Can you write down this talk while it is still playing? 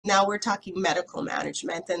Now we're talking medical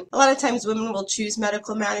management. And a lot of times women will choose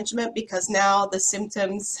medical management because now the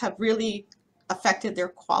symptoms have really affected their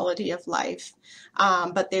quality of life,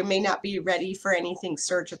 but they may not be ready for anything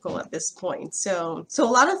surgical at this point. So a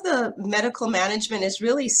lot of the medical management is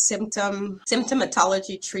really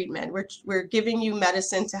symptomatology treatment. We're giving you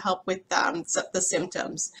medicine to help with the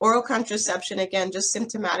symptoms. Oral contraception, again, just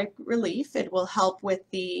symptomatic relief. It will help with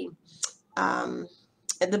the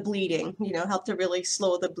bleeding, help to really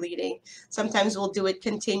slow the bleeding. Sometimes we'll do it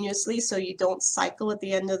continuously so you don't cycle at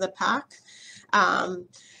the end of the pack.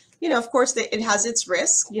 Of course, it has its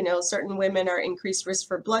risk. Certain women are increased risk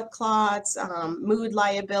for blood clots, mood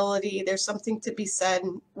liability. There's something to be said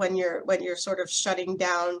when you're sort of shutting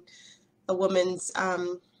down a woman's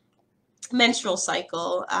menstrual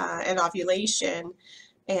cycle and ovulation,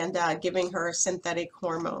 and giving her synthetic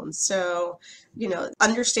hormones. So,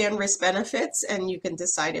 understand risk benefits, and you can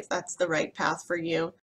decide if that's the right path for you.